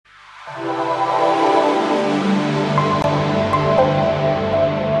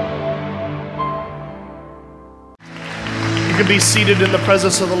can be seated in the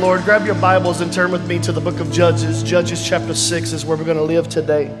presence of the Lord. Grab your Bibles and turn with me to the book of Judges. Judges chapter 6 is where we're going to live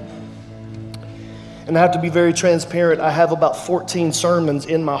today. And I have to be very transparent. I have about 14 sermons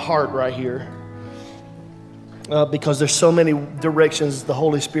in my heart right here because there's so many directions the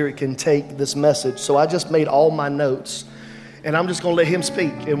Holy Spirit can take this message. So I just made all my notes, and I'm just going to let him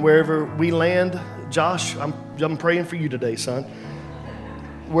speak. And wherever we land, Josh, I'm praying for you today, son.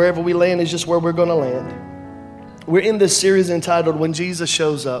 Wherever we land is just where we're going to land. We're in this series entitled, When Jesus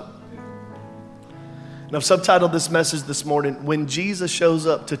Shows Up. And I've subtitled this message this morning, When Jesus Shows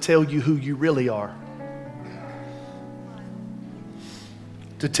Up to Tell You Who You Really Are.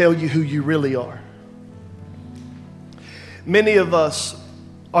 To tell you who you really are. Many of us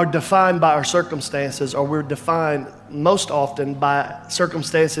are defined by our circumstances, or we're defined most often by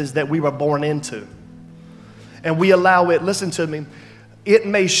circumstances that we were born into. And we allow it, listen to me, it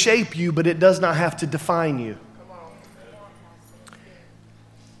may shape you, but it does not have to define you.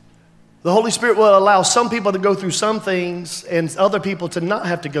 The Holy Spirit will allow some people to go through some things and other people to not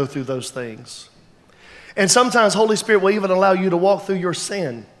have to go through those things. And sometimes Holy Spirit will even allow you to walk through your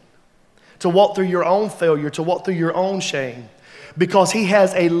sin, to walk through your own failure, to walk through your own shame. Because He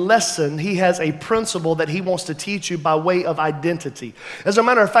has a lesson, He has a principle that He wants to teach you by way of identity. As a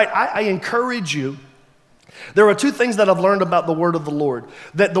matter of fact, I encourage you. There are two things that I've learned about the Word of the Lord.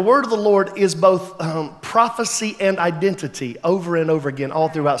 That the Word of the Lord is both prophecy and identity over and over again, all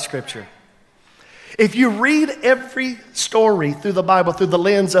throughout Scripture. If you read every story through the Bible through the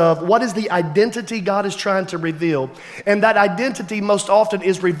lens of what is the identity God is trying to reveal, and that identity most often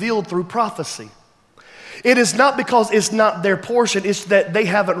is revealed through prophecy. It is not because it's not their portion, it's that they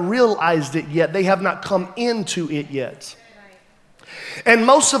haven't realized it yet. They have not come into it yet. And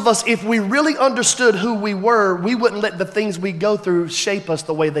most of us, if we really understood who we were, we wouldn't let the things we go through shape us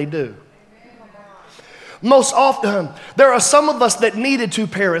the way they do. Most often, there are some of us that needed two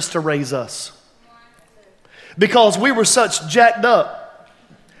parents to raise us because we were such jacked up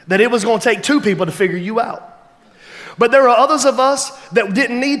that it was going to take two people to figure you out. But there are others of us that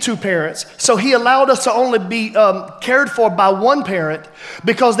didn't need two parents, so He allowed us to only be cared for by one parent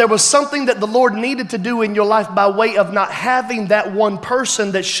because there was something that the Lord needed to do in your life by way of not having that one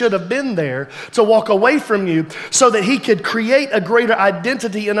person that should have been there to walk away from you so that He could create a greater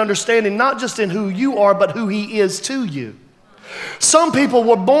identity and understanding, not just in who you are, but who He is to you. Some people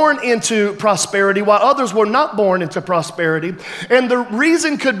were born into prosperity while others were not born into prosperity. And the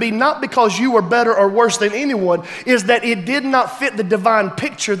reason could be not because you were better or worse than anyone, is that it did not fit the divine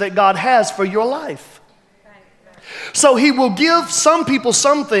picture that God has for your life. So He will give some people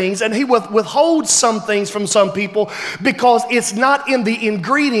some things and He will withhold some things from some people because it's not in the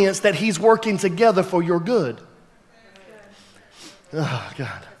ingredients that He's working together for your good. Oh,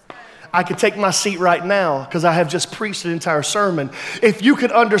 God. I could take my seat right now because I have just preached an entire sermon. If you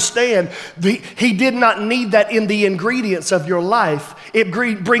could understand, He did not need that in the ingredients of your life. It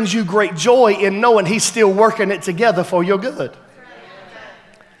brings you great joy in knowing He's still working it together for your good.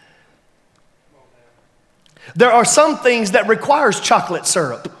 There are some things that requires chocolate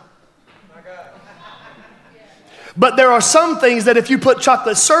syrup. But there are some things that if you put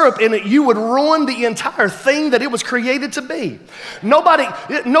chocolate syrup in it, you would ruin the entire thing that it was created to be. Nobody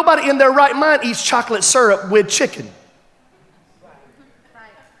in their right mind eats chocolate syrup with chicken.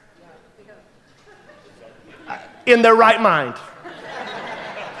 In their right mind.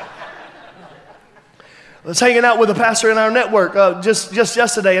 I was hanging out with a pastor in our network just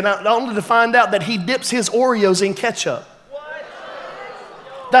yesterday, and only to find out that he dips his Oreos in ketchup.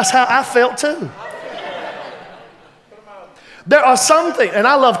 That's how I felt too. There are some things, and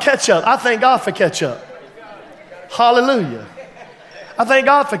I love ketchup. I thank God for ketchup. Hallelujah. I thank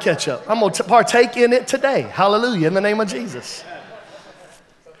God for ketchup. I'm going to partake in it today. Hallelujah, in the name of Jesus.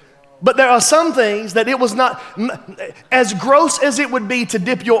 But there are some things that it was not, as gross as it would be to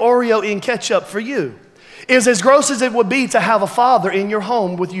dip your Oreo in ketchup for you, is as gross as it would be to have a father in your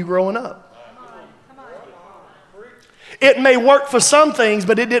home with you growing up. It may work for some things,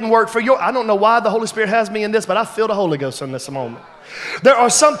 but it didn't work for your. I don't know why the Holy Spirit has me in this, but I feel the Holy Ghost in this moment. There are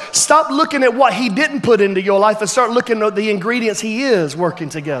some, stop looking at what He didn't put into your life and start looking at the ingredients He is working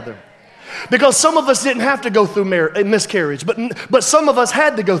together. Because some of us didn't have to go through a miscarriage, but some of us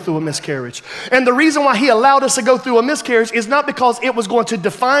had to go through a miscarriage. And the reason why He allowed us to go through a miscarriage is not because it was going to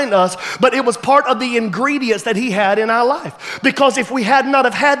define us, but it was part of the ingredients that He had in our life. Because if we had not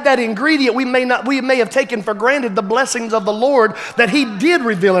have had that ingredient, we may have taken for granted the blessings of the Lord that He did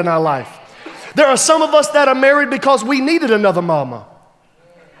reveal in our life. There are some of us that are married because we needed another mama.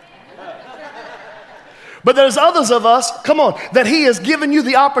 But there's others of us, come on, that he has given you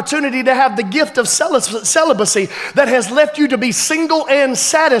the opportunity to have the gift of celibacy that has left you to be single and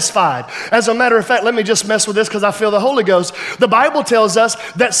satisfied. As a matter of fact, let me just mess with this because I feel the Holy Ghost. The Bible tells us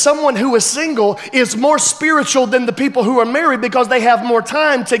that someone who is single is more spiritual than the people who are married because they have more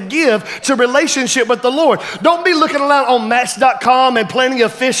time to give to relationship with the Lord. Don't be looking around on Match.com and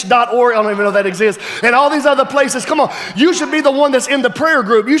plentyoffish.org. I don't even know if that exists. And all these other places. Come on. You should be the one that's in the prayer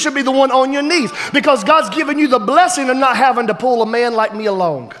group. You should be the one on your knees because God's given you the blessing of not having to pull a man like me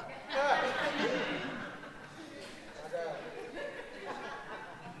along.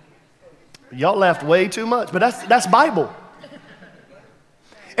 Y'all laughed way too much, but that's Bible.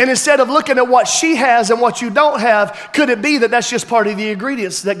 And instead of looking at what she has and what you don't have, could it be that that's just part of the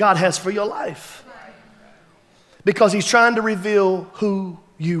ingredients that God has for your life? Because he's trying to reveal who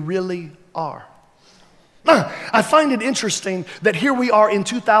you really are. I find it interesting that here we are in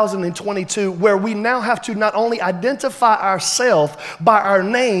 2022 where we now have to not only identify ourselves by our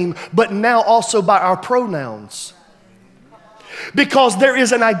name, but now also by our pronouns. Because there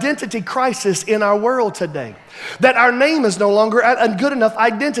is an identity crisis in our world today. That our name is no longer a good enough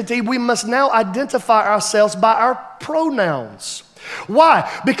identity. We must now identify ourselves by our pronouns. Why?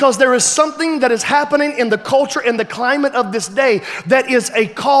 Because there is something that is happening in the culture and the climate of this day that is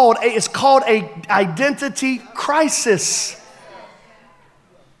called a identity crisis.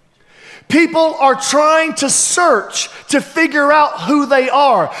 People are trying to search to figure out who they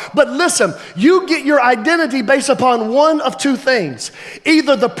are. But listen, you get your identity based upon one of two things.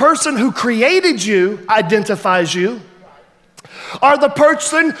 Either the person who created you identifies you, or the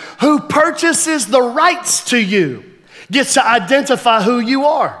person who purchases the rights to you gets to identify who you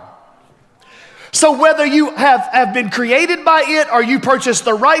are. So whether you have been created by it or you purchase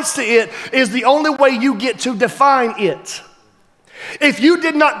the rights to it is the only way you get to define it. If you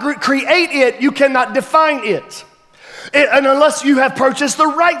did not create it, you cannot define it. And unless you have purchased the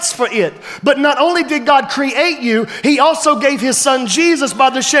rights for it. But not only did God create you, he also gave his son Jesus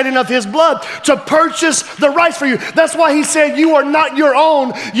by the shedding of his blood to purchase the rights for you. That's why he said you are not your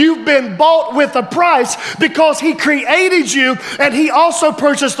own. You've been bought with a price because he created you and he also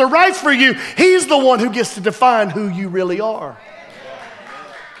purchased the rights for you. He's the one who gets to define who you really are.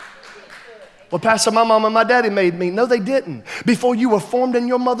 Well, Pastor, my mom and my daddy made me. No, they didn't. Before you were formed in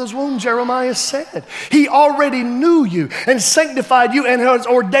your mother's womb, Jeremiah said. He already knew you and sanctified you and has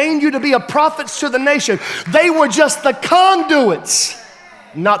ordained you to be a prophet to the nation. They were just the conduits,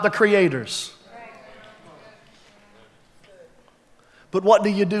 not the creators. But what do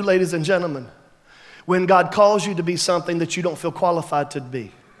you do, ladies and gentlemen, when God calls you to be something that you don't feel qualified to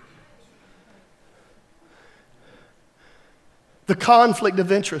be? The conflict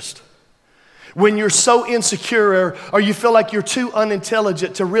of interest. When you're so insecure or you feel like you're too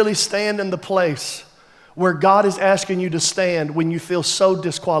unintelligent to really stand in the place where God is asking you to stand when you feel so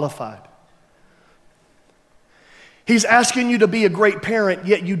disqualified. He's asking you to be a great parent,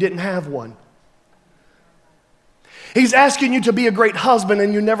 yet you didn't have one. He's asking you to be a great husband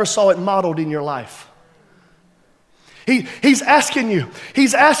and you never saw it modeled in your life. He's asking you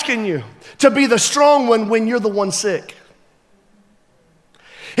to be the strong one when you're the one sick.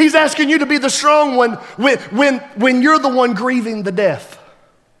 He's asking you to be the strong one when you're the one grieving the death.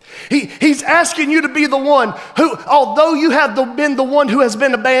 He's asking you to be the one who, although you have been the one who has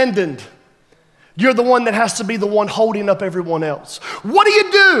been abandoned, you're the one that has to be the one holding up everyone else. What do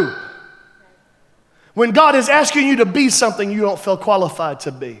you do when God is asking you to be something you don't feel qualified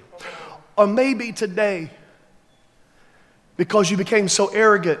to be? Or maybe today, because you became so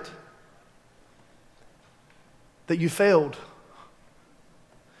arrogant that you failed.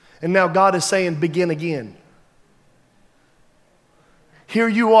 And now God is saying, begin again. Here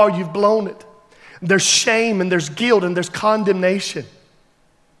you are, you've blown it. There's shame and there's guilt and there's condemnation.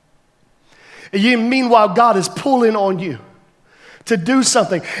 And meanwhile, God is pulling on you to do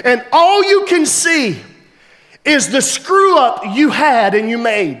something. And all you can see is the screw up you had and you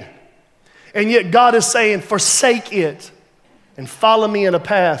made. And yet God is saying, forsake it and follow me in a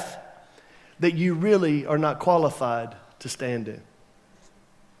path that you really are not qualified to stand in.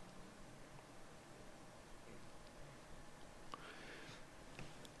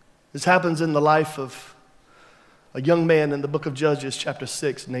 This happens in the life of a young man in the book of Judges, chapter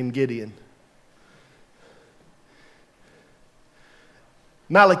 6, named Gideon.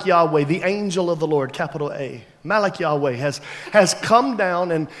 Malach Yahweh, the angel of the Lord, capital A. Malach Yahweh has come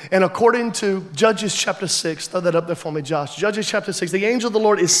down and according to Judges chapter 6, throw that up there for me, Josh. Judges chapter 6, the angel of the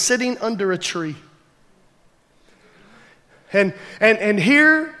Lord is sitting under a tree. And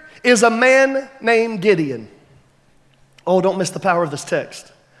here is a man named Gideon. Oh, don't miss the power of this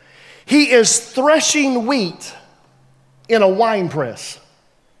text. He is threshing wheat in a wine press.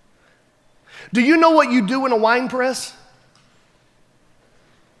 Do you know what you do in a wine press?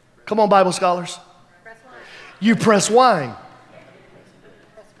 Come on, Bible scholars. You press wine.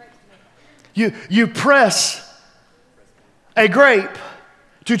 You press a grape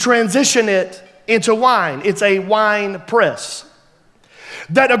to transition it into wine. It's a wine press.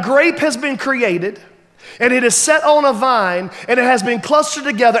 That a grape has been created, and it is set on a vine, and it has been clustered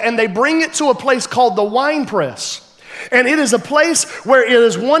together, and they bring it to a place called the wine press. And it is a place where it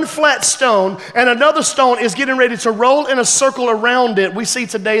is one flat stone, and another stone is getting ready to roll in a circle around it. We see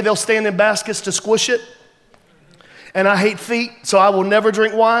today they'll stand in baskets to squish it. And I hate feet, so I will never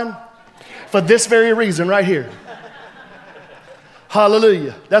drink wine for this very reason right here.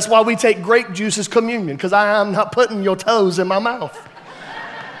 Hallelujah. That's why we take grape juice as communion, because I am not putting your toes in my mouth.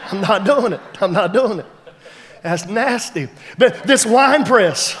 I'm not doing it. I'm not doing it. That's nasty. But this wine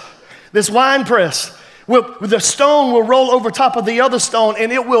press, the stone will roll over top of the other stone,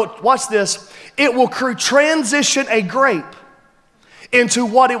 and it will, watch this, it will transition a grape into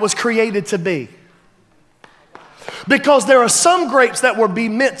what it was created to be. Because there are some grapes that were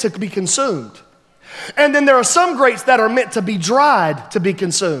meant to be consumed. And then there are some grapes that are meant to be dried to be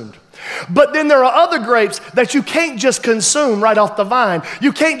consumed. But then there are other grapes that you can't just consume right off the vine.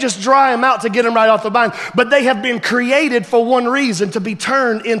 You can't just dry them out to get them right off the vine. But they have been created for one reason, to be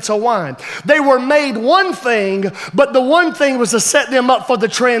turned into wine. They were made one thing, but the one thing was to set them up for the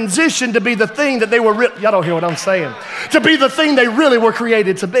transition to be the thing that they were, y'all don't hear what I'm saying, to be the thing they really were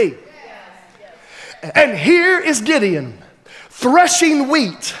created to be. And here is Gideon threshing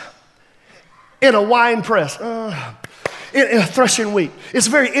wheat in a wine press. In threshing wheat. It's a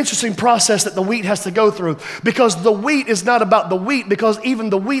very interesting process that the wheat has to go through, because the wheat is not about the wheat, because even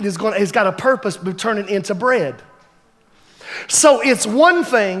the wheat has got a purpose of turning into bread. So it's one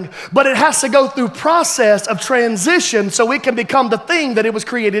thing, but it has to go through process of transition so it can become the thing that it was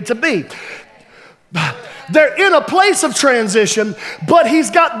created to be. They're in a place of transition, but he's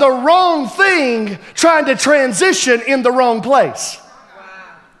got the wrong thing trying to transition in the wrong place.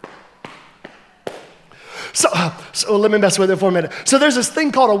 So let me mess with it for a minute. So there's this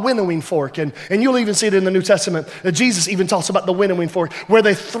thing called a winnowing fork, and you'll even see it in the New Testament. Jesus even talks about the winnowing fork, where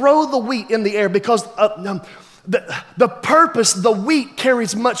they throw the wheat in the air because the purpose, the wheat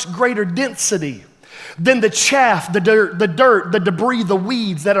carries much greater density than the chaff, the dirt, the debris, the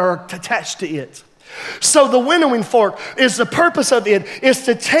weeds that are attached to it. So the winnowing fork is, the purpose of it is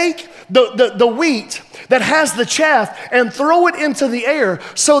to take the wheat that has the chaff and throw it into the air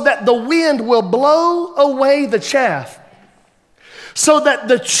so that the wind will blow away the chaff. So that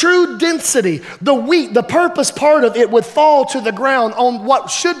the true density, the wheat, the purpose part of it would fall to the ground on what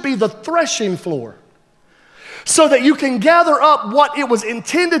should be the threshing floor. So that you can gather up what it was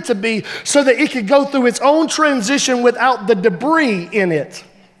intended to be, so that it could go through its own transition without the debris in it.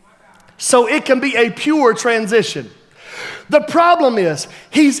 So it can be a pure transition. The problem is,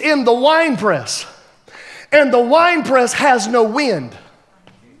 he's in the wine press, and the wine press has no wind.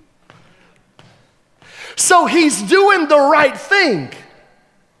 So he's doing the right thing,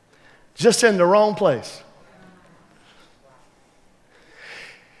 just in the wrong place.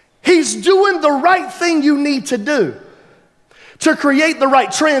 He's doing the right thing you need to do to create the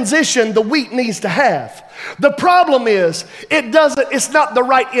right transition the wheat needs to have. The problem is, it's not the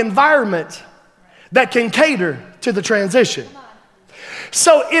right environment that can cater to the transition.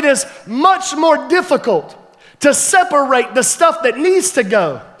 So it is much more difficult to separate the stuff that needs to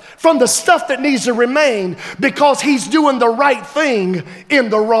go from the stuff that needs to remain, because he's doing the right thing in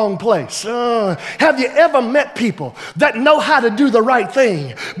the wrong place. Have you ever met people that know how to do the right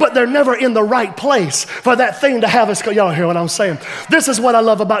thing, but they're never in the right place for that thing to have us go? Y'all don't hear what I'm saying. This is what I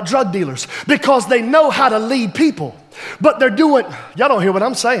love about drug dealers, because they know how to lead people. But they're doing, y'all don't hear what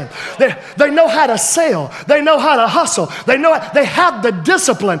I'm saying. They know how to sell. They know how to hustle. They have the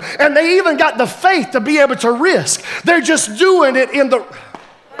discipline, and they even got the faith to be able to risk. They're just doing it in the...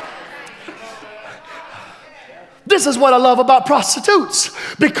 This is what I love about prostitutes,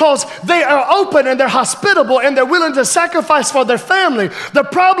 because they are open and they're hospitable and they're willing to sacrifice for their family. The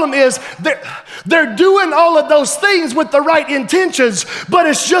problem is they're doing all of those things with the right intentions, but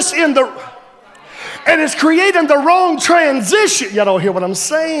it's just and it's creating the wrong transition. Y'all don't hear what I'm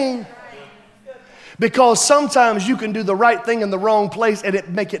saying? Because sometimes you can do the right thing in the wrong place and it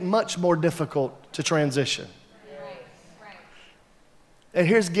make it much more difficult to transition. And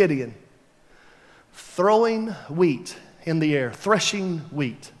here's Gideon throwing wheat in the air, threshing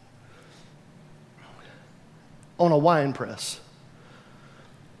wheat on a wine press.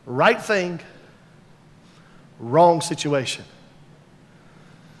 Right thing, wrong situation.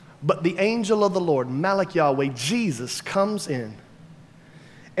 But the angel of the Lord, Malach Yahweh, Jesus, comes in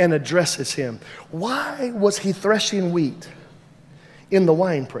and addresses him. Why was he threshing wheat in the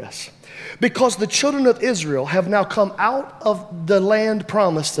winepress? Because the children of Israel have now come out of the land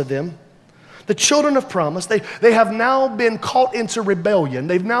promised to them. The children of promise, they have now been caught into rebellion.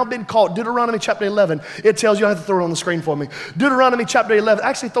 They've now been caught. Deuteronomy chapter 11, it tells you, I have to throw it on the screen for me. Deuteronomy chapter 11,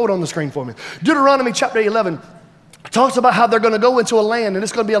 actually throw it on the screen for me. Deuteronomy chapter 11 talks about how they're going to go into a land, and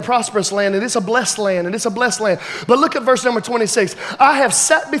it's going to be a prosperous land, and it's a blessed land, and it's a blessed land. But look at verse number 26. I have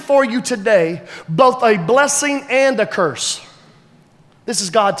set before you today both a blessing and a curse. This is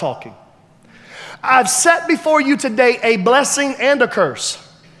God talking. I've set before you today a blessing and a curse.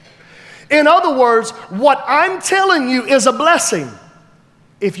 In other words, what I'm telling you is a blessing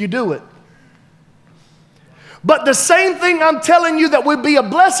if you do it. But the same thing I'm telling you that would be a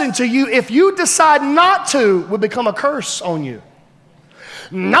blessing to you, if you decide not to, will become a curse on you.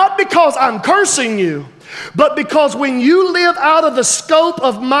 Not because I'm cursing you, but because when you live out of the scope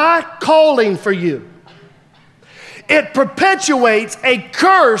of my calling for you, it perpetuates a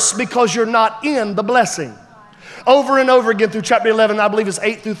curse because you're not in the blessing. Over and over again through chapter 11, I believe it's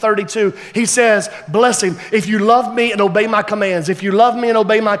 8 through 32, he says, blessing, if you love me and obey my commands, if you love me and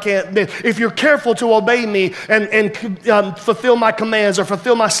obey my if you're careful to obey me and fulfill my commands or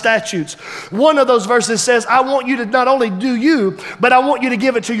fulfill my statutes. One of those verses says, I want you to not only do you, but I want you to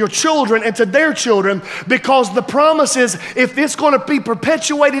give it to your children and to their children, because the promise is, if it's going to be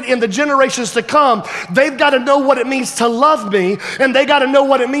perpetuated in the generations to come, they've got to know what it means to love me, and they got to know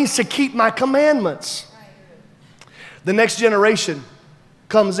what it means to keep my commandments. The next generation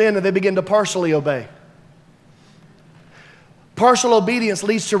comes in and they begin to partially obey. Partial obedience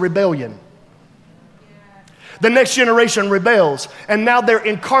leads to rebellion. The next generation rebels, and now they're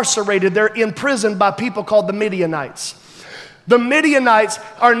incarcerated. They're imprisoned by people called the Midianites. The Midianites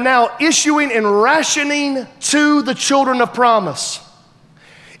are now issuing and rationing to the children of promise.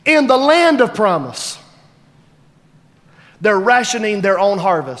 In the land of promise, they're rationing their own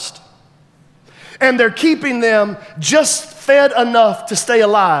harvest. And they're keeping them just fed enough to stay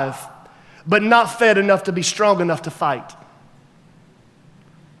alive, but not fed enough to be strong enough to fight.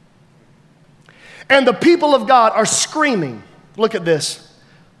 And the people of God are screaming. Look at this.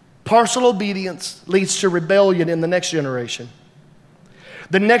 Partial obedience leads to rebellion in the next generation.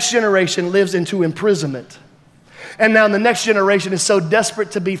 The next generation lives into imprisonment. And now the next generation is so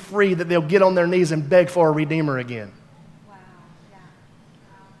desperate to be free that they'll get on their knees and beg for a redeemer again.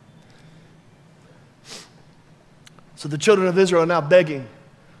 So the children of Israel are now begging,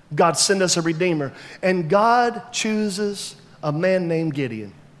 God, send us a redeemer. And God chooses a man named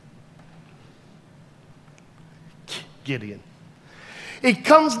Gideon. Gideon. He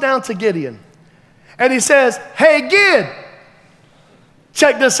comes down to Gideon and he says, hey, Gid,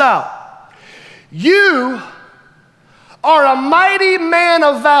 check this out. You are a mighty man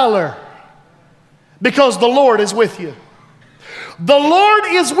of valor because the Lord is with you. The Lord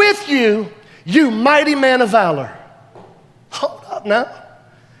is with you, you mighty man of valor. Hold up now.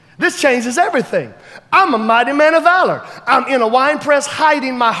 This changes everything. I'm a mighty man of valor. I'm in a wine press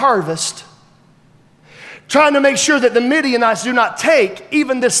hiding my harvest, trying to make sure that the Midianites do not take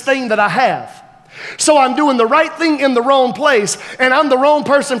even this thing that I have. So I'm doing the right thing in the wrong place, and I'm the wrong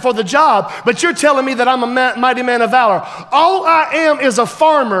person for the job, but you're telling me that I'm a mighty man of valor. All I am is a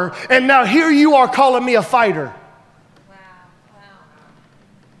farmer, and now here you are calling me a fighter. Wow.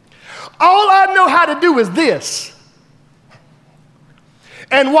 All I know how to do is this.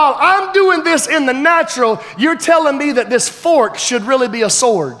 And while I'm doing this in the natural, you're telling me that this fork should really be a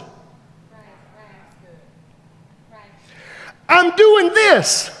sword. I'm doing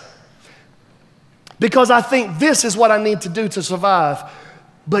this because I think this is what I need to do to survive.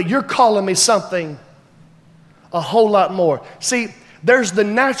 But you're calling me something a whole lot more. See, there's the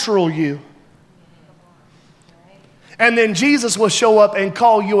natural you. And then Jesus will show up and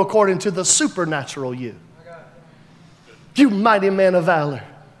call you according to the supernatural you. You mighty man of valor.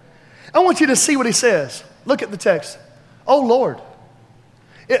 I want you to see what he says. Look at the text. Oh, Lord.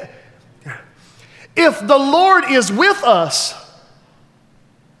 If the Lord is with us,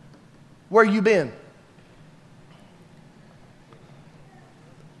 where you been?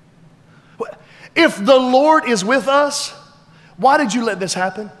 If the Lord is with us, why did you let this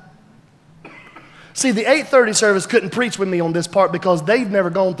happen? See, the 8:30 service couldn't preach with me on this part because they've never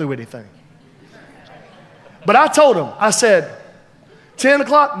gone through anything. But I told them, I said, 10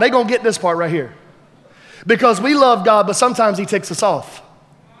 o'clock, they're going to get this part right here. Because we love God, but sometimes he takes us off.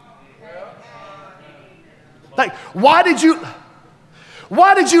 Like, why did you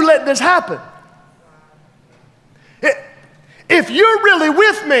let this happen? If you're really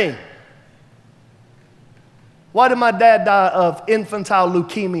with me, why did my dad die of infantile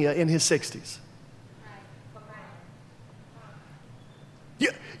leukemia in his 60s?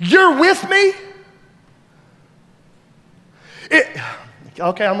 You're with me?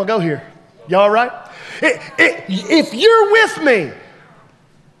 Okay, I'm going to go here. Y'all all right? If you're with me,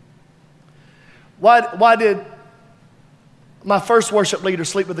 why did my first worship leader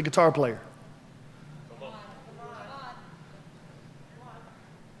sleep with the guitar player?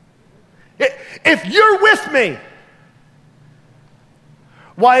 If you're with me,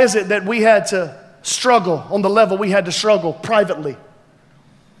 why is it that we had to struggle on the level we had to struggle privately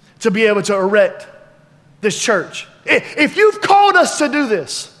to be able to erect this church? If you've called us to do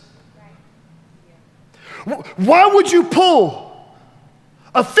this, why would you pull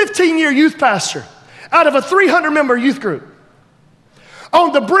a 15-year youth pastor out of a 300-member youth group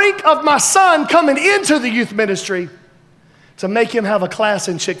on the brink of my son coming into the youth ministry to make him have a class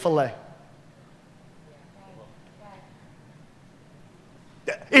in Chick-fil-A?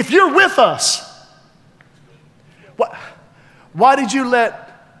 If you're with us, why did you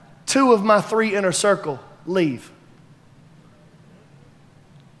let 2 of my 3 inner circle leave?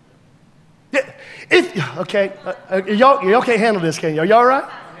 Okay, y'all can't handle this, can y'all? Y'all all right?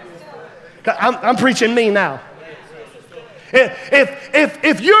 I'm preaching me now.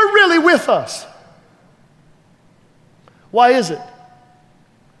 If you're really with us, why is it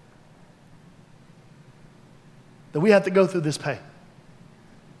that we have to go through this pain?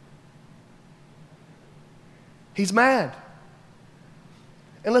 He's mad.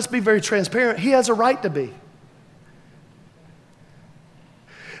 And let's be very transparent. He has a right to be.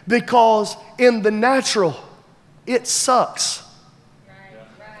 Because in the natural, it sucks.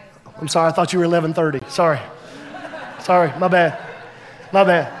 I'm sorry, I thought you were 11:30. Sorry, my bad. I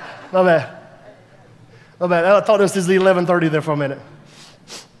thought this was the 11:30 there for a minute.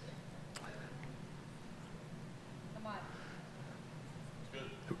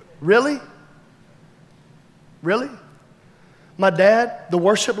 Really? Really? My dad, the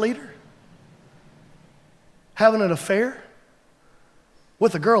worship leader, having an affair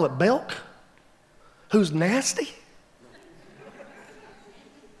with a girl at Belk who's nasty?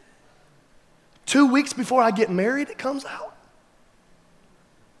 2 weeks before I get married, it comes out.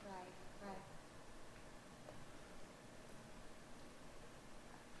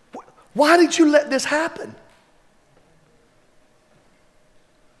 Why did you let this happen?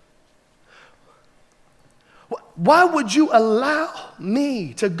 Why would you allow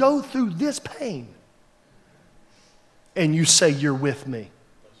me to go through this pain? And you say you're with me.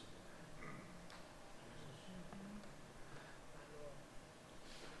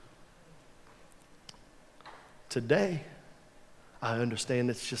 Today, I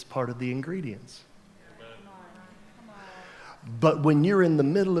understand it's just part of the ingredients. But when you're in the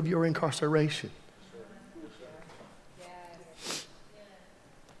middle of your incarceration,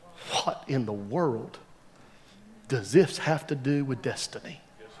 what in the world does this have to do with destiny?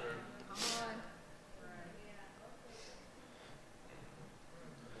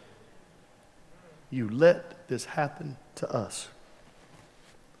 You let this happen to us.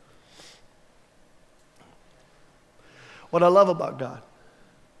 What I love about God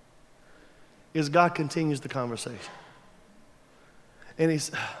is God continues the conversation.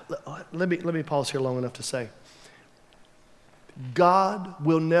 And let me pause here long enough to say, God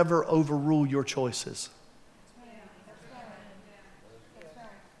will never overrule your choices.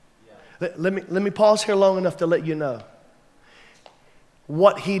 Let me pause here long enough to let you know.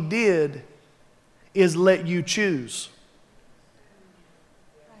 What he did is let you choose.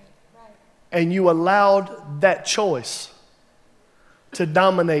 And you allowed that choice to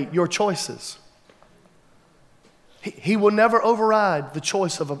dominate your choices. He will never override the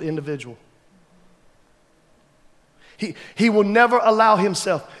choice of an individual. He will never allow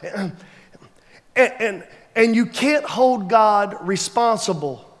himself. And you can't hold God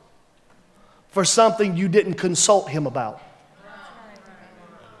responsible for something you didn't consult him about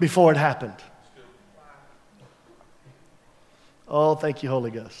before it happened. Oh, thank you,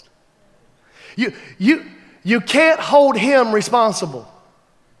 Holy Ghost. You can't hold him responsible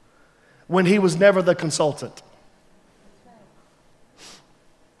when he was never the consultant.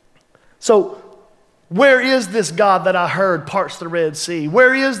 So, where is this God that I heard parts the Red Sea?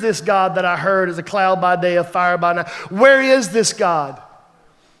 Where is this God that I heard as a cloud by day, a fire by night? Where is this God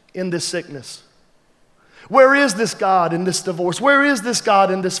in this sickness? Where is this God in this divorce? Where is this God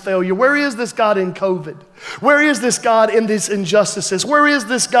in this failure? Where is this God in COVID? Where is this God in these injustices? Where is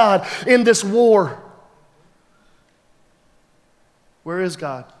this God in this war? Where is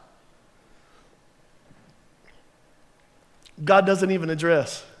God? God doesn't even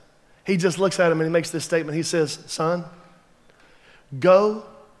address. He just looks at him and he makes this statement. He says, son, go.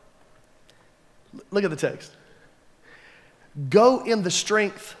 Look at the text. Go in the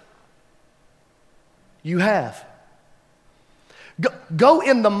strength you have. Go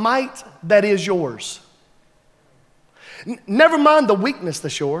in the might that is yours. Never mind the weakness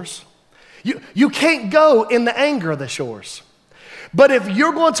that's yours. You can't go in the anger that's yours. But if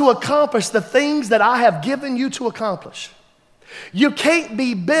you're going to accomplish the things that I have given you to accomplish, you can't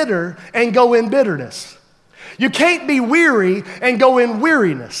be bitter and go in bitterness. You can't be weary and go in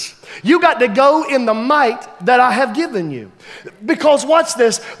weariness. You got to go in the might that I have given you. Because watch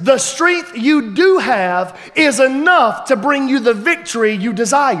this, the strength you do have is enough to bring you the victory you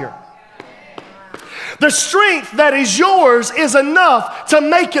desire. The strength that is yours is enough to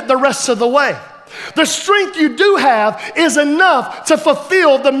make it the rest of the way. The strength you do have is enough to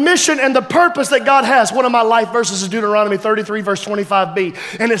fulfill the mission and the purpose that God has. One of my life verses is Deuteronomy 33, verse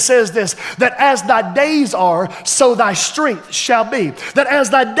 25b. And it says this, that as thy days are, so thy strength shall be. That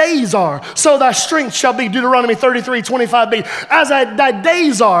as thy days are, so thy strength shall be. Deuteronomy 33, 25b. As thy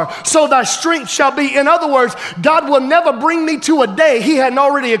days are, so thy strength shall be. In other words, God will never bring me to a day He hadn't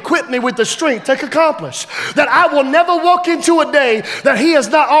already equipped me with the strength to accomplish. That I will never walk into a day that He has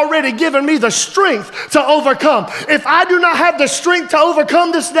not already given me the strength to overcome. If I do not have the strength to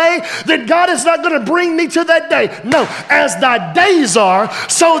overcome this day, then God is not going to bring me to that day. No, as thy days are,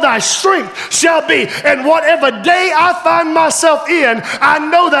 so thy strength shall be. And whatever day I find myself in, I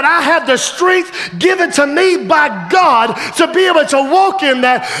know that I have the strength given to me by God to be able to walk in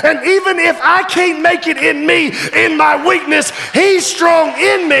that. And even if I can't make it in me, in my weakness, He's strong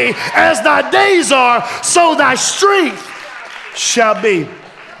in me. As thy days are, so thy strength shall be.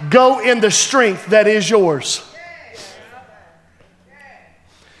 Go in the strength that is yours.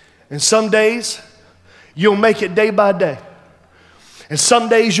 And some days, you'll make it day by day. And some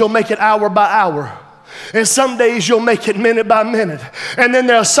days, you'll make it hour by hour. And some days you'll make it minute by minute. And then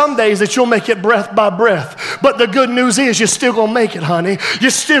there are some days that you'll make it breath by breath. But the good news is you're still going to make it, honey.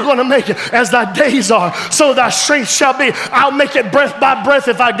 You're still going to make it. As thy days are, so thy strength shall be. I'll make it breath by breath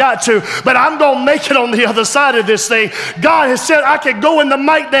if I got to. But I'm going to make it on the other side of this thing. God has said I can go in the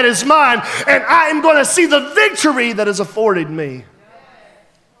might that is mine. And I am going to see the victory that is afforded me.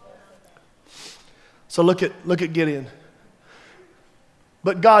 So look at Gideon.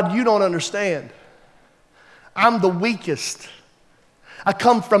 But God, you don't understand. I'm the weakest. I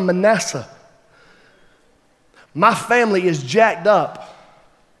come from Manasseh. My family is jacked up.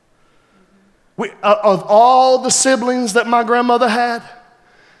 Of all the siblings that my grandmother had,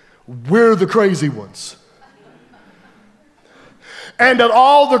 we're the crazy ones. And of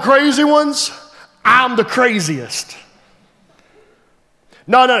all the crazy ones, I'm the craziest.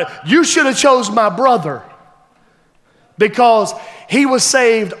 No. You should have chose my brother because he was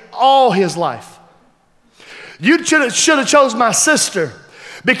saved all his life. You should have chose my sister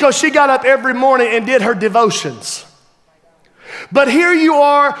because she got up every morning and did her devotions. But here you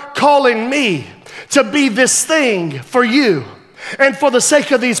are calling me to be this thing for you and for the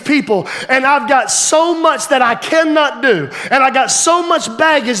sake of these people. And I've got so much that I cannot do. And I got so much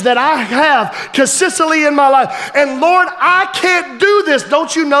baggage that I have consistently in my life. And Lord, I can't do this.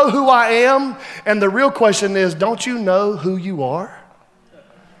 Don't you know who I am? And the real question is, don't you know who you are?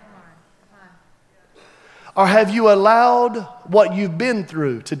 Or have you allowed what you've been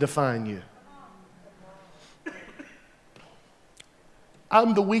through to define you?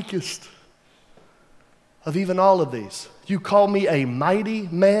 I'm the weakest of even all of these. You call me a mighty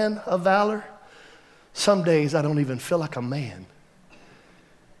man of valor? Some days I don't even feel like a man.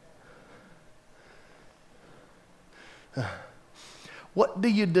 What do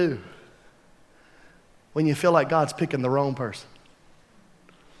you do when you feel like God's picking the wrong person?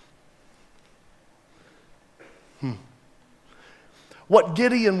 What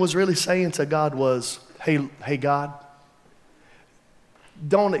Gideon was really saying to God was, hey God,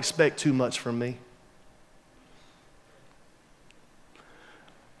 don't expect too much from me.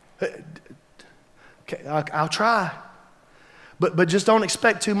 Okay, I'll try, but just don't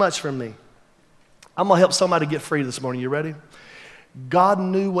expect too much from me. I'm going to help somebody get free this morning. You ready? God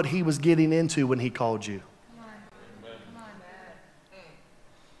knew what He was getting into when He called you.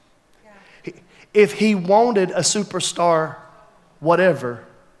 If He wanted a superstar whatever,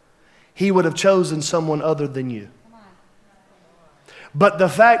 He would have chosen someone other than you. But the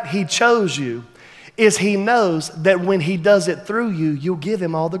fact He chose you is He knows that when He does it through you, you'll give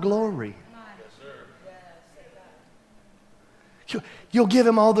Him all the glory. You'll give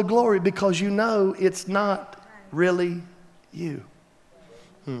Him all the glory because you know it's not really you.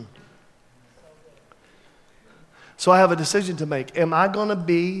 So I have a decision to make. Am I going to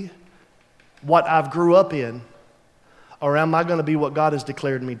be what I've grew up in, or am I going to be what God has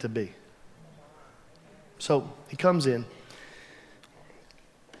declared me to be? So he comes in,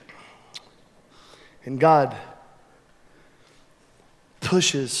 and God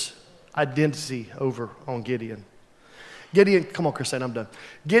pushes identity over on Gideon. Gideon, come on, Christine, I'm done.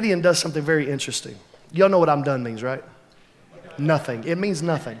 Gideon does something very interesting. Y'all know what I'm done means, right? Nothing. It means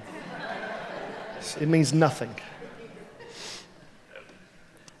nothing. It means nothing.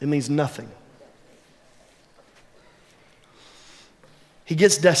 It means nothing. He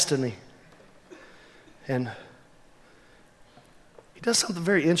gets destiny. And he does something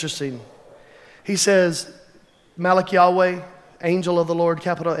very interesting. He says, Malach Yahweh, angel of the Lord,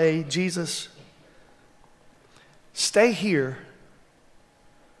 capital A, Jesus, stay here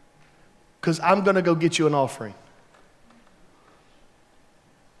because I'm going to go get you an offering.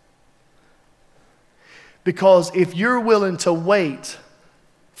 Because if you're willing to wait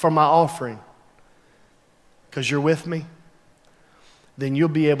for my offering because you're with me, then you'll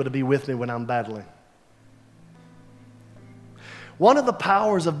be able to be with me when I'm battling. One of the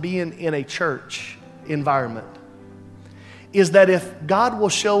powers of being in a church environment is that if God will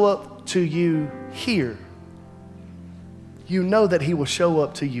show up to you here, you know that he will show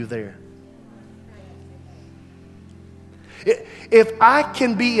up to you there. If I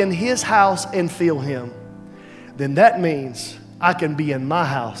can be in his house and feel him, then that means I can be in my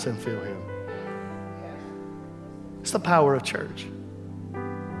house and feel him. It's the power of church.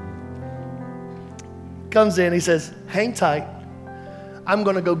 Comes in, he says, hang tight. I'm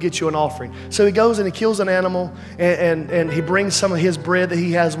going to go get you an offering. So he goes and he kills an animal and he brings some of his bread that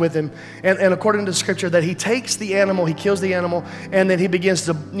he has with him. And according to the scripture, that he takes the animal, he kills the animal, and then he begins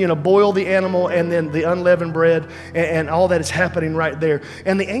to boil the animal and then the unleavened bread and all that is happening right there.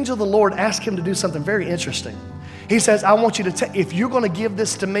 And the angel of the Lord asked him to do something very interesting. He says, I want you to take, if you're going to give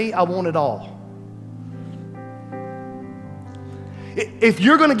this to me, I want it all. If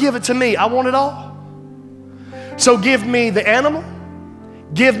you're going to give it to me, I want it all. So give me the animal,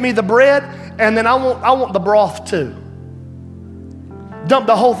 give me the bread, and then I want the broth too. Dump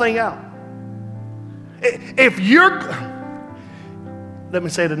the whole thing out. Let me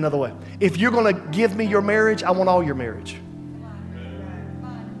say it another way. If you're going to give me your marriage, I want all your marriage.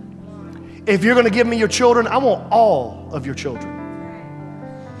 If you're going to give me your children, I want all of your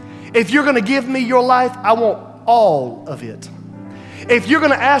children. If you're going to give me your life, I want all of it. If you're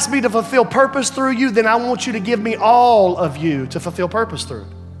going to ask me to fulfill purpose through you, then I want you to give me all of you to fulfill purpose through.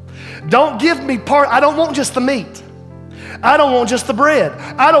 Don't give me part. I don't want just the meat. I don't want just the bread.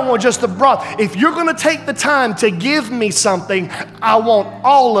 I don't want just the broth. If you're going to take the time to give me something, I want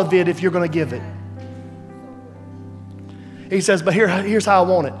all of it if you're going to give it. He says, but here's how I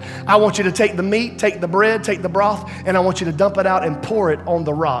want it. I want you to take the meat, take the bread, take the broth, and I want you to dump it out and pour it on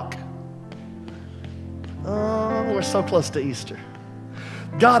the rock. Oh, we're so close to Easter.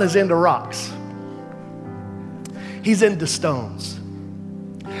 God is into rocks. He's into stones.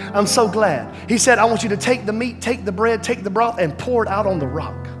 I'm so glad. He said, I want you to take the meat, take the bread, take the broth, and pour it out on the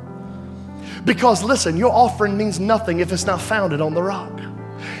rock. Because listen, your offering means nothing if it's not founded on the rock.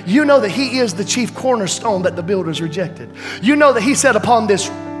 You know that he is the chief cornerstone that the builders rejected. You know that he said, upon this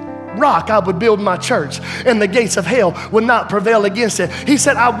rock I would build my church, and the gates of hell would not prevail against it. He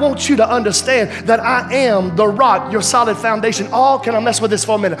said, I want you to understand that I am the rock, your solid foundation. Can I mess with this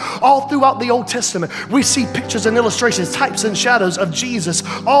for a minute? All throughout the Old Testament, we see pictures and illustrations, types and shadows of Jesus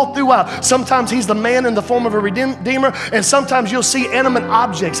all throughout. Sometimes he's the man in the form of a redeemer, and sometimes you'll see animate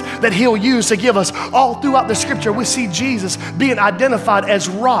objects that he'll use to give us. All throughout the scripture, we see Jesus being identified as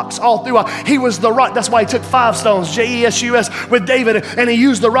rocks all throughout. He was the rock. That's why he took 5 stones, Jesus, with David, and he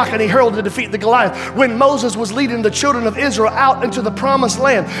used the rock and he hurled to defeat the Goliath. When Moses was leading the children of Israel out into the promised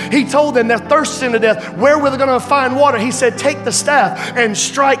land, he told them they're thirsting to death. Where were they going to find water? He said, take the staff and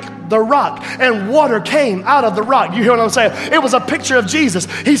strike the rock, and water came out of the rock. You hear what I'm saying? It was a picture of Jesus.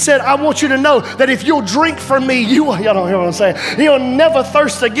 He said, I want you to know that if you'll drink from me, y'all don't hear what I'm saying? You'll never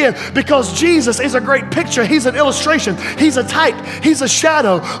thirst again, because Jesus is a great picture. He's an illustration. He's a type. He's a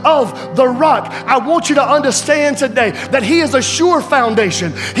shadow of the rock. I want you to understand today that he is a sure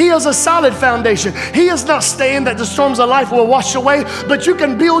foundation. He is a solid foundation. He is not staying that the storms of life will wash away, but you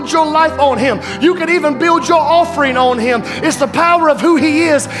can build your life on him. You can even build your offering on him. It's the power of who he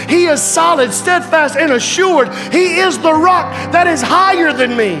is. He is solid, steadfast, and assured. He is the rock that is higher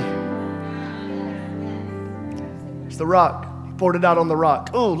than me. It's the rock. He poured it out on the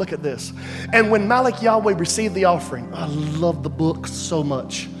rock. Oh, look at this. And when Malach Yahweh received the offering, I love the book so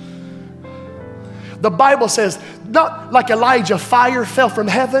much. The Bible says, not like Elijah, fire fell from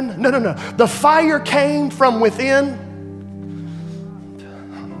heaven. No. The fire came from within.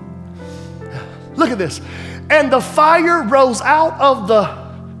 Look at this. And the fire rose out of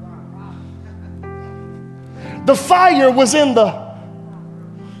the fire was in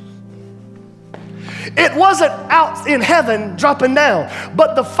it wasn't out in heaven dropping down,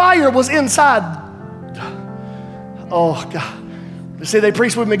 but the fire was inside. Oh, God. See, they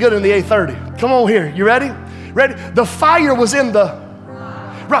preach with me good in the 8:30. Come on here. You ready? Ready? The fire was in the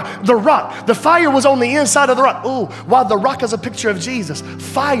rock. The fire was on the inside of the rock. Oh, while the rock is a picture of Jesus,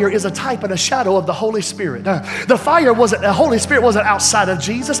 fire is a type and a shadow of the Holy Spirit. The Holy Spirit wasn't outside of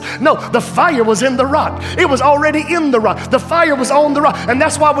Jesus. No, the fire was in the rock. It was already in the rock. The fire was on the rock. And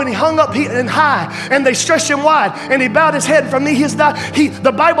that's why when he hung up and high and they stretched him wide and he bowed his head from me,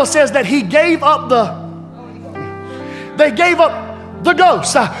 the Bible says that he gave up they gave up the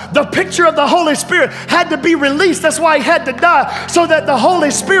ghost. The picture of the Holy Spirit had to be released. That's why he had to die, so that the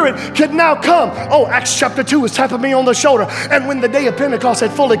Holy Spirit could now come. Oh, Acts chapter 2 was tapping me on the shoulder. And when the day of Pentecost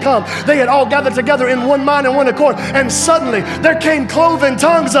had fully come, they had all gathered together in one mind and one accord. And suddenly there came cloven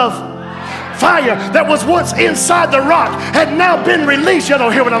tongues of fire that was once inside the rock had now been released. You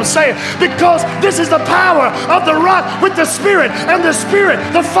don't hear what I'm saying? Because this is the power of the rock with the Spirit, and the Spirit,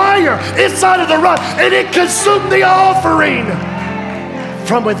 the fire inside of the rock, and it consumed the offering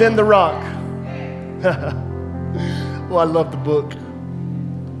from within the rock. Well, I love the book.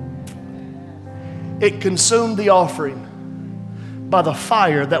 It consumed the offering by the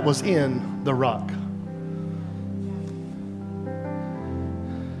fire that was in the rock.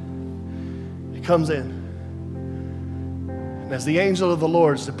 He comes in, and as the angel of the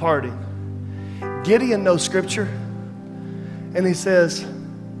Lord is departing, Gideon knows scripture, and he says,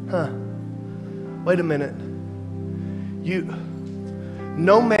 wait a minute.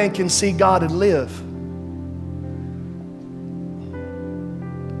 No man can see God and live.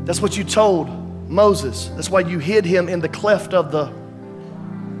 That's what you told Moses. That's why you hid him in the cleft of the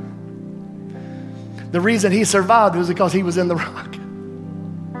reason he survived was because he was in the rock.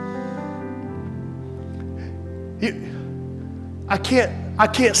 I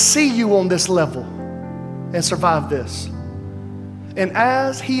can't see you on this level and survive this. And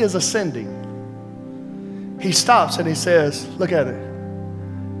as he is ascending, he stops and he says, look at it.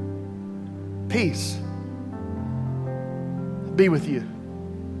 Peace be with you.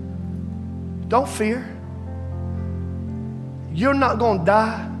 Don't fear. You're not going to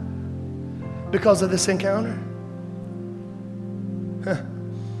die because of this encounter.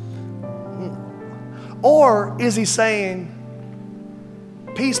 Or is he saying,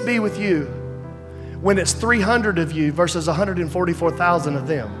 peace be with you, when it's 300 of you versus 144,000 of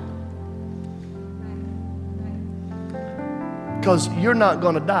them? Because you're not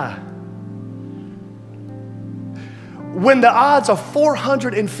going to die. When the odds are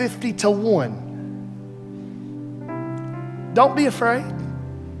 450 to 1, don't be afraid.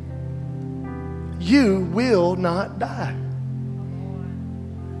 You will not die.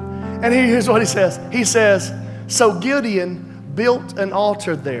 And here's what he says. He says, so Gideon built an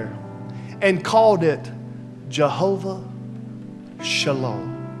altar there and called it Jehovah Shalom.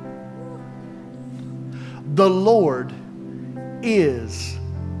 The Lord is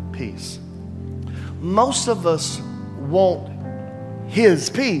peace. Most of us want his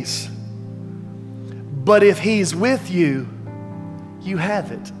peace, but if he's with you, you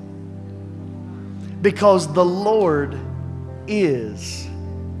have it. Because the Lord is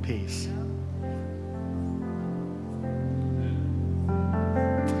peace.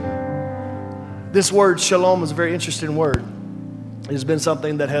 This word shalom is a very interesting word. It has been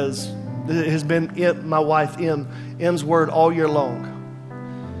something that has been my wife M's word all year long.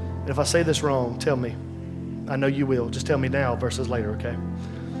 And if I say this wrong, tell me. I know you will. Just tell me now versus later, okay?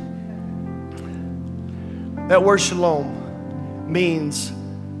 That word shalom means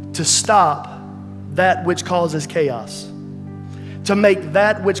to stop that which causes chaos, to make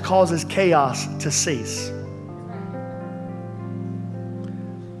that which causes chaos to cease.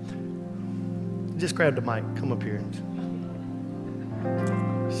 Just grab the mic. Come up here.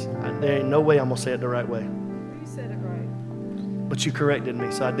 There ain't no way I'm going to say it the right way. You said it right. But you corrected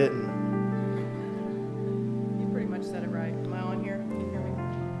me, so I didn't. You pretty much said it right. Am I on here? Can you hear me?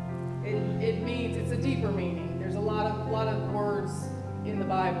 It means, it's a deeper meaning. There's a lot of words in the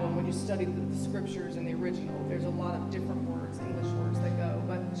Bible, and when you study the scriptures in the original, there's a lot of different words, English words that go.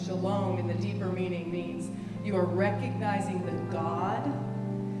 But shalom in the deeper meaning means you are recognizing the God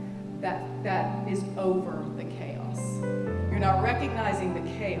that is over the chaos. You're not recognizing the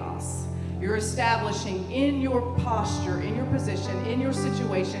chaos. You're establishing in your posture, in your position, in your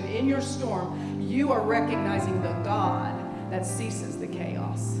situation, in your storm, You are recognizing the God that ceases the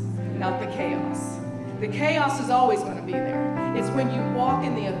chaos, not the chaos. The chaos is always going to be there. It's when you walk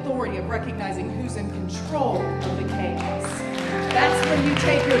in the authority of recognizing who's in control of the chaos. That's when you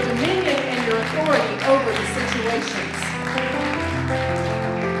take your dominion and your authority over the situations.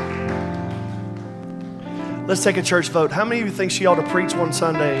 Let's take a church vote. How many of you think she ought to preach one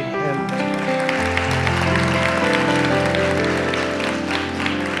Sunday?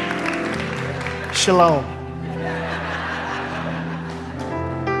 Shalom.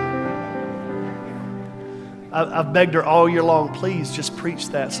 I've begged her all year long, please just preach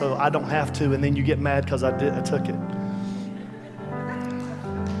that so I don't have to, and then you get mad because I took it.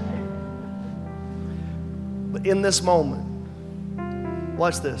 But in this moment,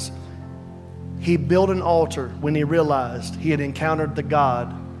 watch this. He built an altar when he realized he had encountered the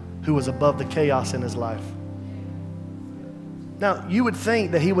God who was above the chaos in his life. Now, you would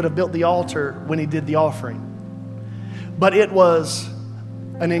think that he would have built the altar when he did the offering, but it was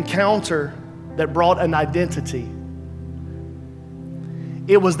an encounter that brought an identity.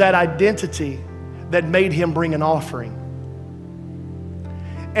 It was that identity that made him bring an offering.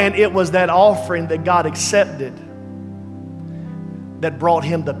 And it was that offering that God accepted that brought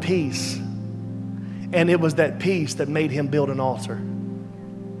him the peace. And it was that peace that made him build an altar.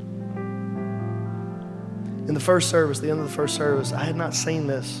 In the first service, the end of the first service, I had not seen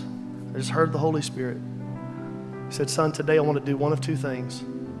this. I just heard the Holy Spirit. He said, son, today I want to do one of two things.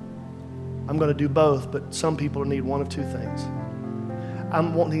 I'm going to do both, but some people need one of two things.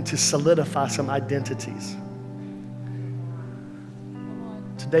 I'm wanting to solidify some identities.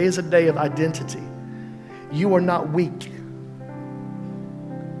 Today is a day of identity. You are not weak.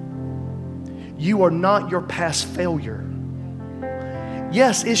 You are not your past failure.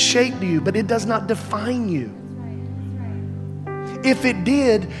 Yes, it shaped you, but it does not define you. If it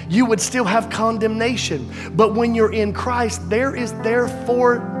did, you would still have condemnation. But when you're in Christ, there is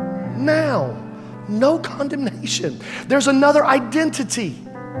therefore now no condemnation. There's another identity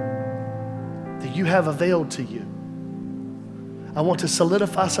that you have availed to you. I want to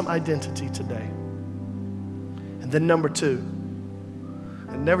solidify some identity today. And then number two,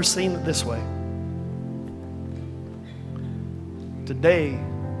 I've never seen it this way. Today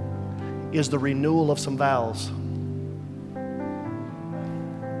is the renewal of some vows.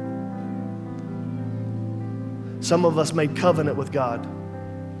 Some of us made covenant with God.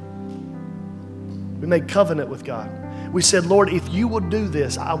 We made covenant with God. We said, Lord, if you will do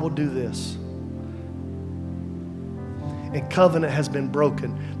this, I will do this. And covenant has been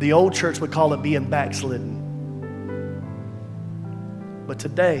broken. The old church would call it being backslidden. But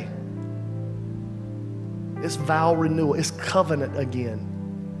today, it's vow renewal. It's covenant again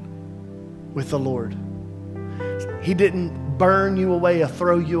with the Lord. He didn't burn you away or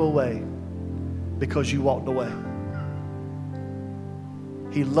throw you away because you walked away.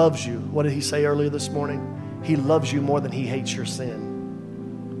 He loves you. What did he say earlier this morning? He loves you more than he hates your sin.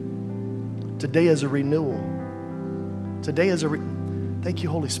 Today is a renewal. Today is thank you,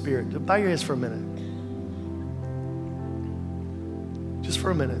 Holy Spirit. Bow your heads for a minute. Just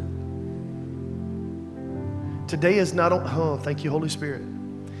for a minute. Today is not, thank you, Holy Spirit.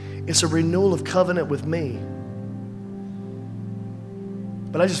 It's a renewal of covenant with me.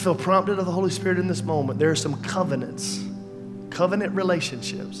 But I just feel prompted of the Holy Spirit in this moment. There are some covenants, covenant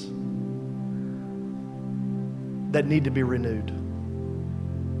relationships that need to be renewed.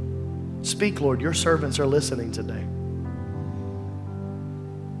 Speak, Lord. Your servants are listening today.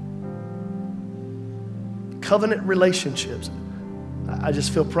 Covenant relationships. I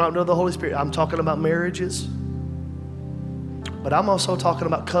just feel prompted of the Holy Spirit. I'm talking about marriages, but I'm also talking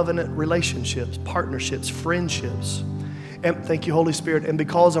about covenant relationships, partnerships, friendships. And thank you, Holy Spirit. And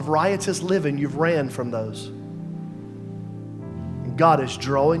because of riotous living, you've ran from those. And God is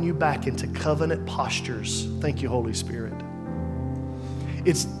drawing you back into covenant postures. Thank you, Holy Spirit.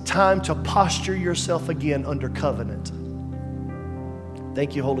 It's time to posture yourself again under covenant.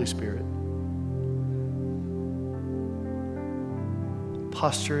 Thank you, Holy Spirit.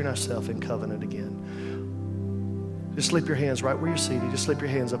 Posturing ourselves in covenant again. Just slip your hands right where you're seated. Just slip your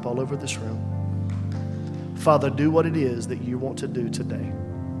hands up all over this room. Father, do what it is that you want to do today.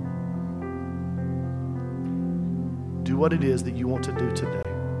 Do what it is that you want to do today.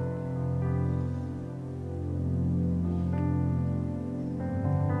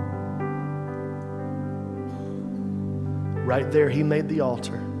 Right there, he made the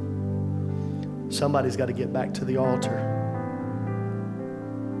altar. Somebody's got to get back to the altar.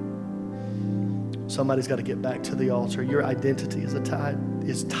 Somebody's got to get back to the altar. Your identity is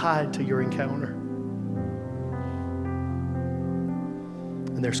tied to your encounter.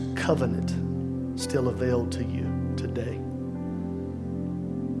 And there's covenant still availed to you today?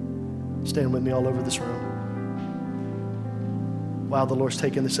 Stand with me all over this room. Wow, the Lord's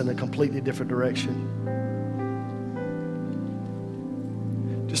taking this in a completely different direction.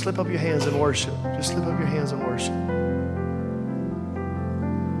 Just slip up your hands and worship. Just slip up your hands and worship.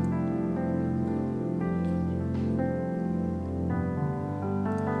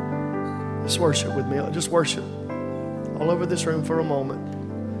 Just worship with me. Just worship all over this room for a moment.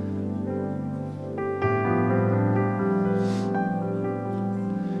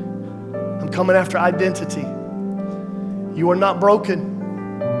 I'm coming after identity. You are not broken.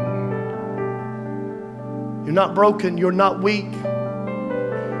 You're not broken. You're not weak.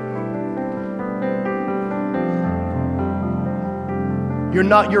 You're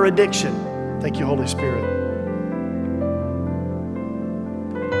not your addiction. Thank you, Holy Spirit.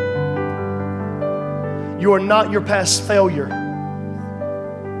 You are not your past failure.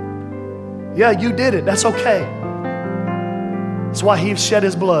 Yeah, you did it. That's okay. That's why He shed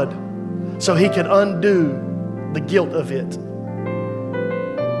His blood, so He could undo the guilt of it.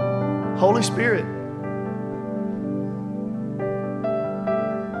 Holy Spirit.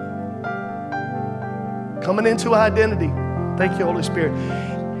 Coming into identity. Thank you, Holy Spirit.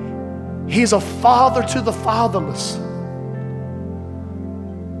 He's a father to the fatherless.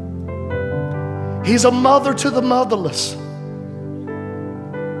 He's a mother to the motherless.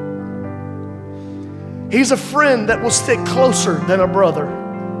 He's a friend that will stick closer than a brother.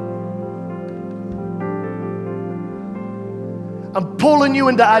 I'm pulling you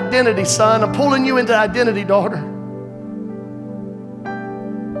into identity, son. I'm pulling you into identity, daughter.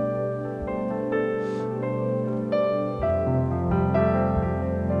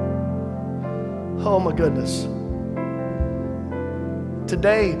 Oh my goodness.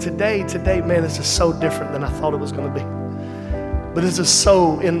 Today, man, this is so different than I thought it was going to be. But this is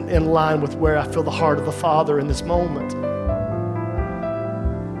so in line with where I feel the heart of the Father in this moment.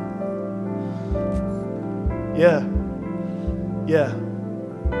 Yeah.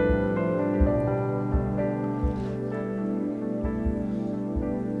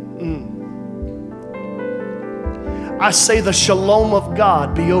 I say the shalom of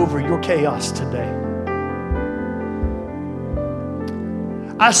God be over your chaos today.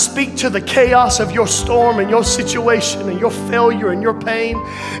 I speak to the chaos of your storm and your situation and your failure and your pain,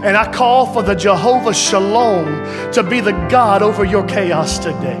 and I call for the Jehovah Shalom to be the God over your chaos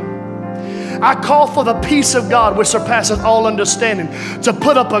today. I call for the peace of God which surpasses all understanding to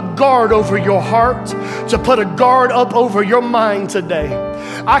put up a guard over your heart, to put a guard up over your mind today.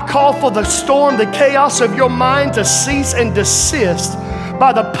 I call for the storm, the chaos of your mind to cease and desist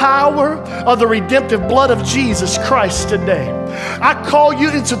by the power of the redemptive blood of Jesus Christ today. I call you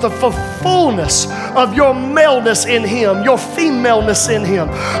into the fullness of your maleness in Him, your femaleness in Him.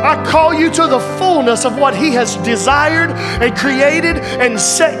 I call you to the fullness of what He has desired and created and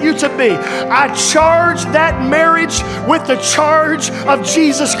set you to be. I charge that marriage with the charge of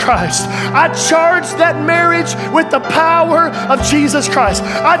Jesus Christ. I charge that marriage with the power of Jesus Christ.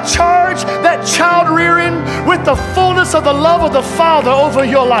 I charge that child rearing with the fullness of the love of the Father over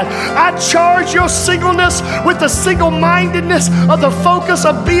your life. I charge your singleness with the single-mindedness of the focus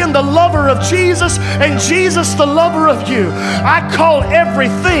of being the lover of Jesus and Jesus the lover of you. I call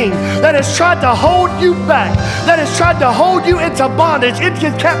everything that has tried to hold you back, that has tried to hold you into bondage,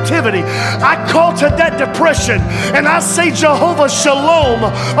 into captivity, I call to that depression, and I say Jehovah Shalom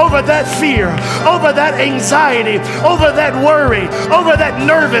over that fear, over that anxiety, over that worry, over that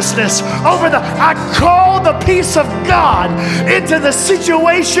nervousness, I call the peace of God into the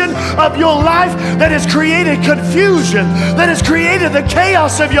situation of your life that has created confusion, that has created the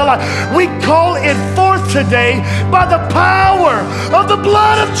chaos of your life. We call it forth today by the power of the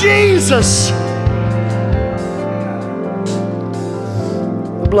blood of Jesus.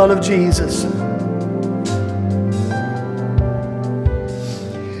 The blood of Jesus.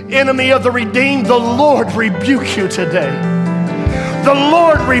 Enemy of the redeemed, the Lord rebuke you today. The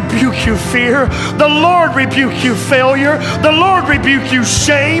Lord rebuke you fear. The Lord rebuke you failure. The Lord rebuke you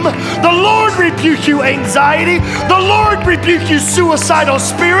shame. The Lord rebuke you anxiety. The Lord rebuke you suicidal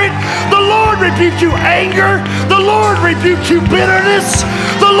spirit. The Lord rebuke you anger. The Lord rebuke you bitterness.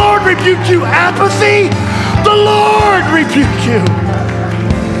 The Lord rebuke you apathy. The Lord rebuke you.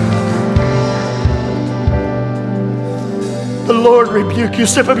 The Lord rebuke you.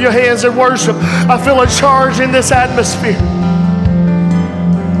 Step up your hands and worship. I feel a charge in this atmosphere.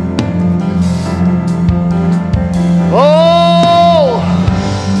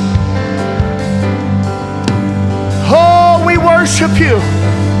 Oh, we worship you.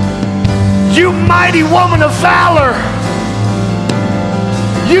 You mighty woman of valor.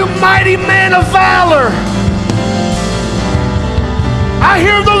 You mighty man of valor. I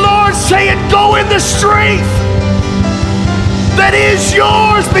hear the Lord saying, go in the strength that is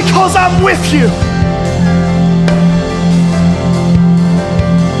yours because I'm with you.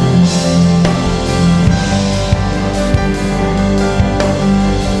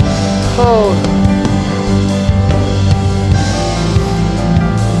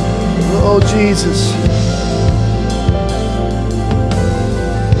 Oh, Jesus.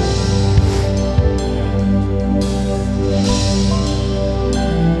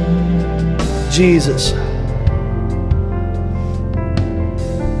 Jesus.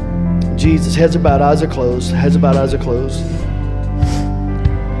 Jesus. Heads are bowed, eyes are closed. Heads are bowed, eyes are closed.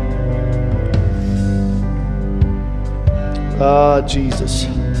 Jesus.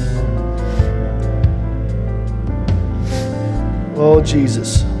 Oh,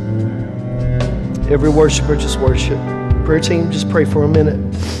 Jesus. Every worshiper, just worship. Prayer team, just pray for a minute.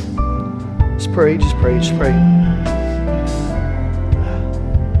 Just pray, just pray, just pray.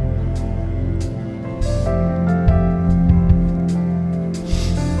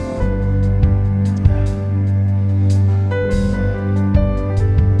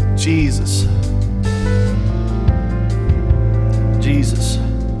 Jesus. Jesus.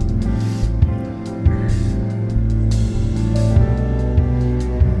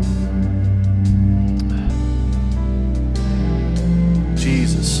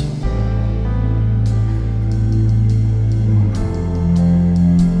 Jesus.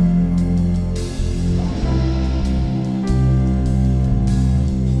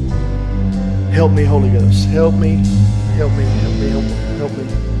 Help me, Holy Ghost. Help me. Help me. Help me. Help me. Help me.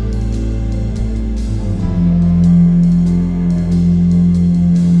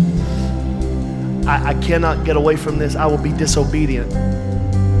 I cannot get away from this. I will be disobedient.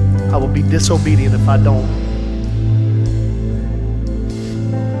 I will be disobedient if I don't.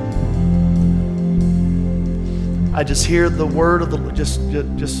 I just hear the word of the Lord. Just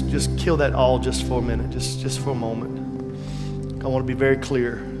kill that all just for a minute, just for a moment. I want to be very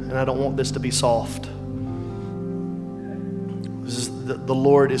clear, and I don't want this to be soft. This is the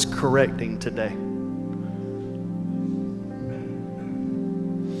Lord is correcting today.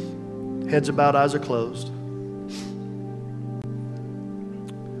 Heads are bowed, eyes are closed.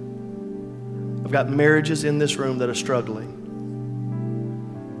 I've got marriages in this room that are struggling.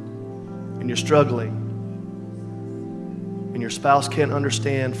 And you're struggling. And your spouse can't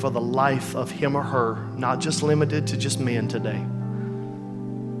understand for the life of him or her, not just limited to just men today,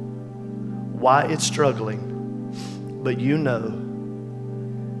 why it's struggling. But you know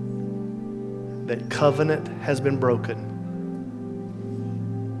that covenant has been broken.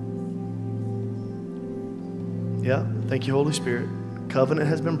 Yeah, thank you, Holy Spirit. Covenant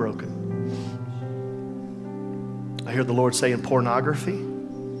has been broken. I hear the Lord saying pornography,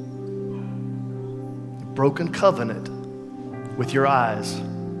 broken covenant with your eyes.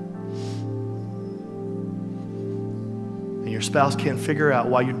 And your spouse can't figure out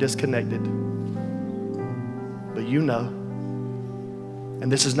why you're disconnected. But you know.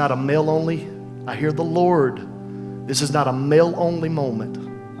 And this is not a male only. I hear the Lord. This is not a male only moment.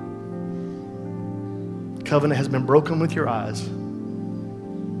 Covenant has been broken with your eyes.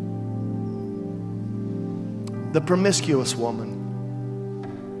 The promiscuous woman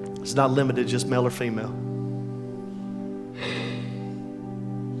is not limited to just male or female.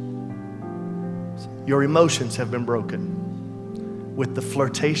 Your emotions have been broken with the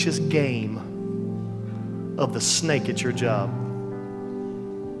flirtatious game of the snake at your job.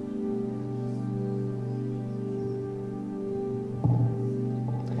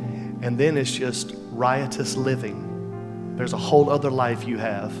 And then it's just riotous living. There's a whole other life you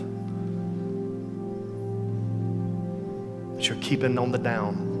have that you're keeping on the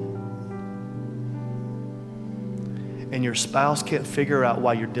down. And your spouse can't figure out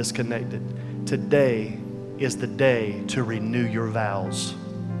why you're disconnected. Today is the day to renew your vows.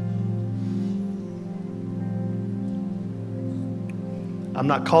 I'm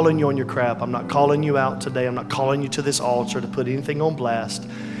not calling you on your crap. I'm not calling you out today. I'm not calling you to this altar to put anything on blast.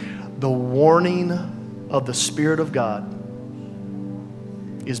 The warning of the Spirit of God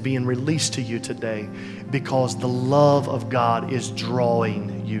is being released to you today because the love of God is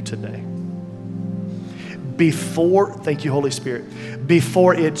drawing you today. Before, thank you, Holy Spirit,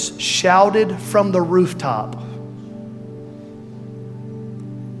 before it's shouted from the rooftop,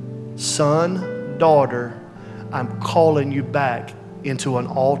 son, daughter, I'm calling you back into an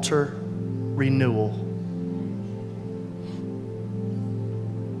altar renewal.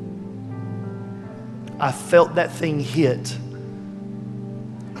 I felt that thing hit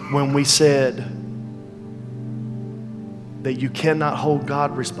when we said, that you cannot hold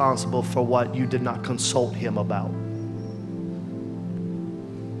God responsible for what you did not consult Him about.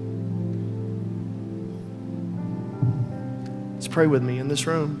 Just pray with me in this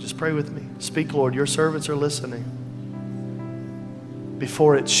room. Just pray with me. Speak, Lord. Your servants are listening.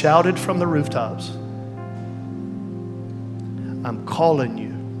 Before it's shouted from the rooftops, I'm calling you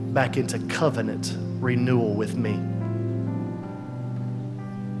back into covenant renewal with me.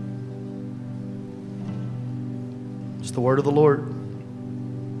 It's the word of the Lord.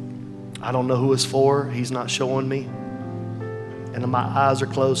 I don't know who it's for. He's not showing me. And my eyes are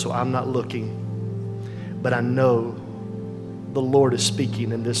closed, so I'm not looking. But I know the Lord is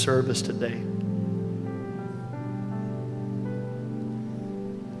speaking in this service today.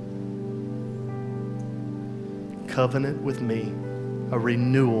 Covenant with me, a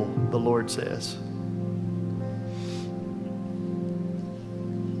renewal, the Lord says.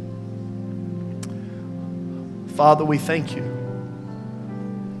 Father, we thank you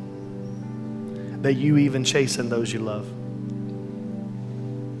that you even chasten those you love,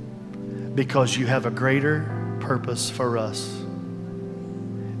 because you have a greater purpose for us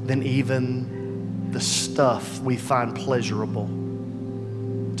than even the stuff we find pleasurable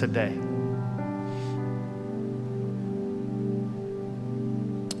today.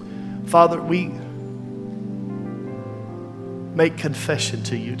 Father, we make confession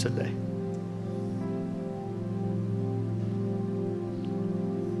to you today.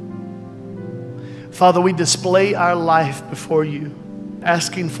 Father, we display our life before you,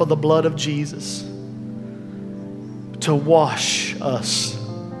 asking for the blood of Jesus to wash us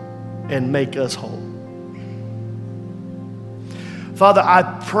and make us whole. Father, I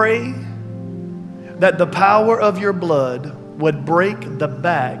pray that the power of your blood would break the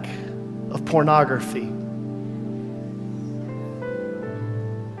back of pornography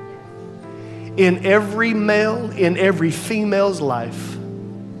in every male, in every female's life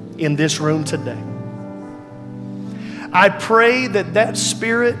in this room today. I pray that that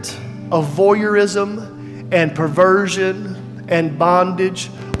spirit of voyeurism and perversion and bondage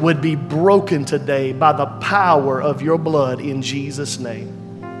would be broken today by the power of your blood in Jesus'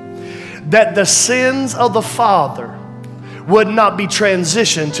 name. That the sins of the father would not be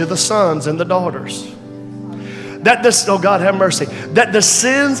transitioned to the sons and the daughters. That this, oh God, have mercy. That the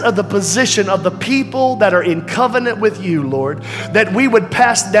sins of the position of the people that are in covenant with you, Lord, that we would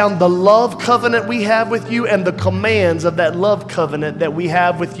pass down the love covenant we have with you and the commands of that love covenant that we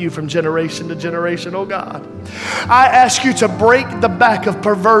have with you from generation to generation, oh God. I ask you to break the back of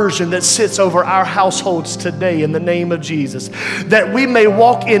perversion that sits over our households today in the name of Jesus. That we may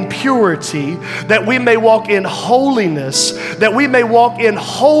walk in purity, that we may walk in holiness, that we may walk in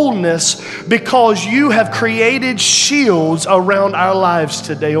wholeness because you have created shields around our lives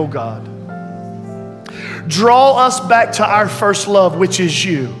today, oh God. Draw us back to our first love, which is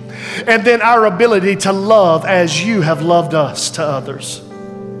you, and then our ability to love as you have loved us to others.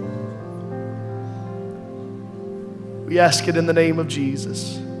 We ask it in the name of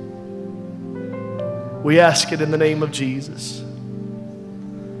Jesus. We ask it in the name of Jesus.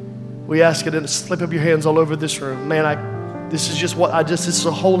 We ask it in the slip of your hands all over this room. Man, this is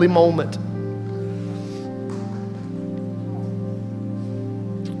a holy moment.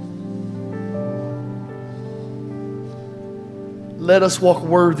 Let us walk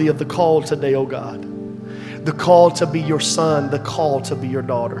worthy of the call today, oh God. The call to be your son, the call to be your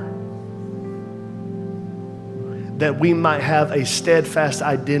daughter. That we might have a steadfast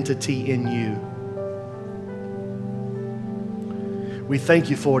identity in you. We thank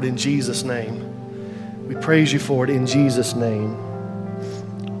you for it in Jesus' name. We praise you for it in Jesus' name.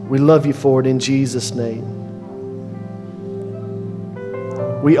 We love you for it in Jesus' name.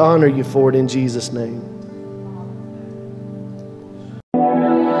 We honor you for it in Jesus' name.